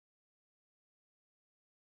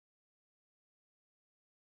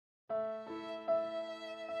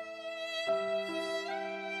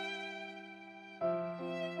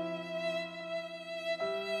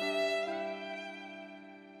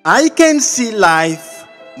I can see life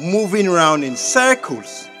moving around in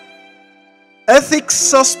circles. Ethics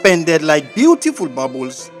suspended like beautiful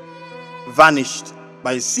bubbles, vanished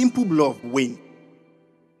by a simple blow of wind.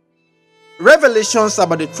 Revelations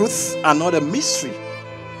about the truth are not a mystery.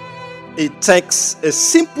 It takes a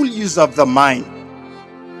simple use of the mind.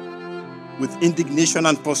 With indignation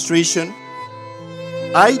and frustration,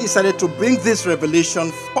 I decided to bring this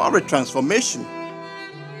revelation for a transformation.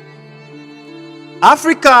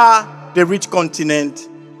 Africa, the rich continent.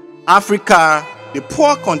 Africa, the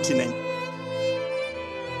poor continent.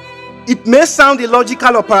 It may sound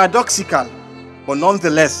illogical or paradoxical, but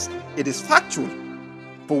nonetheless, it is factual.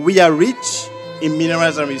 For we are rich in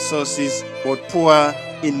minerals and resources, but poor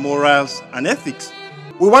in morals and ethics.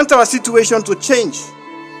 We want our situation to change,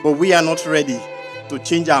 but we are not ready to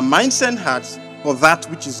change our minds and hearts for that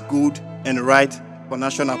which is good and right for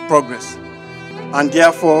national progress. And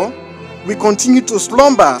therefore, we continue to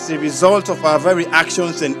slumber as a result of our very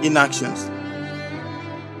actions and inactions.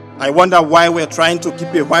 I wonder why we're trying to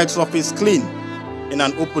keep a white surface clean in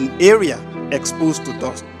an open area exposed to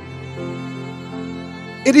dust.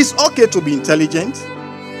 It is okay to be intelligent,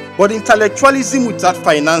 but intellectualism without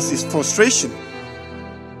finance is frustration.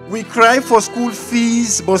 We cry for school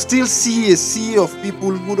fees, but still see a sea of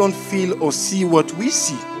people who don't feel or see what we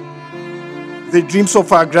see. The dreams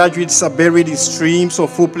of our graduates are buried in streams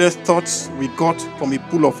of hopeless thoughts we got from a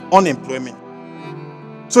pool of unemployment.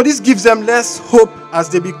 So this gives them less hope as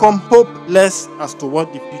they become hopeless as to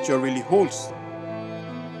what the future really holds.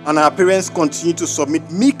 And our parents continue to submit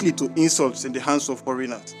meekly to insults in the hands of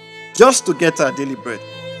foreigners, just to get our daily bread.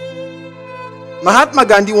 Mahatma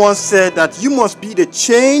Gandhi once said that you must be the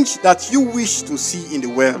change that you wish to see in the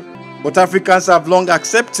world. But Africans have long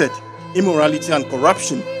accepted immorality and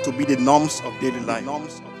corruption to be the norms of daily life.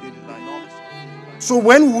 So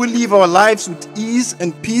when we live our lives with ease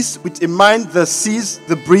and peace, with a mind that sees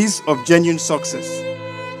the breeze of genuine success,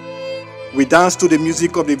 we dance to the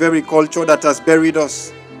music of the very culture that has buried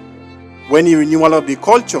us, when a renewal of the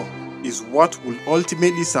culture is what will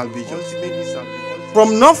ultimately salvage us.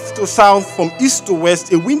 From north to south, from east to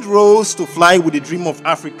west, a wind rose to fly with the dream of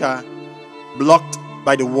Africa, blocked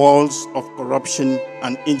by the walls of corruption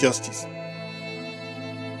and injustice.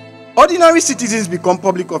 Ordinary citizens become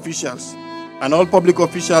public officials, and all public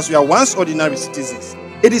officials were once ordinary citizens.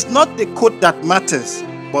 It is not the coat that matters,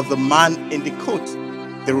 but the man in the coat.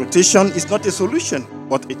 The rotation is not a solution,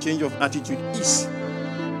 but a change of attitude is.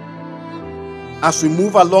 As we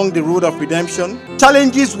move along the road of redemption,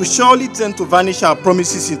 challenges will surely tend to vanish our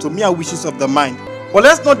promises into mere wishes of the mind. But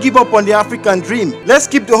let's not give up on the African dream. Let's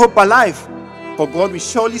keep the hope alive. For God will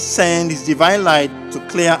surely send His divine light to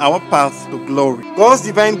clear our path to glory. God's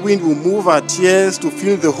divine wind will move our tears to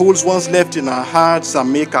fill the holes once left in our hearts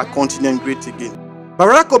and make our continent great again.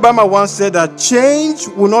 Barack Obama once said that change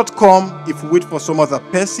will not come if we wait for some other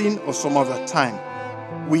person or some other time.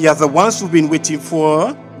 We are the ones who've been waiting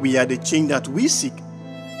for. We are the change that we seek.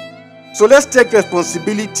 So let's take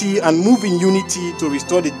responsibility and move in unity to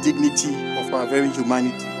restore the dignity of our very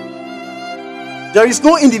humanity. There is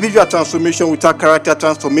no individual transformation without character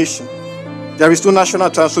transformation. There is no national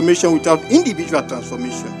transformation without individual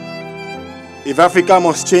transformation. If Africa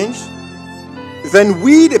must change, then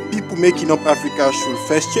we, the people making up Africa, should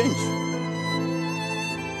first change.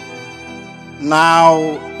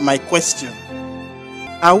 Now, my question.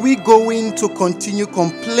 Are we going to continue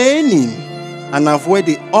complaining and avoid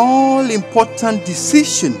the all-important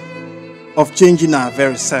decision of changing our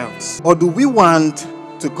very selves? Or do we want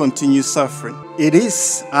to continue suffering? It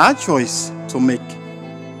is our choice to make.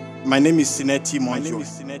 My name is Sinneh Moijueh.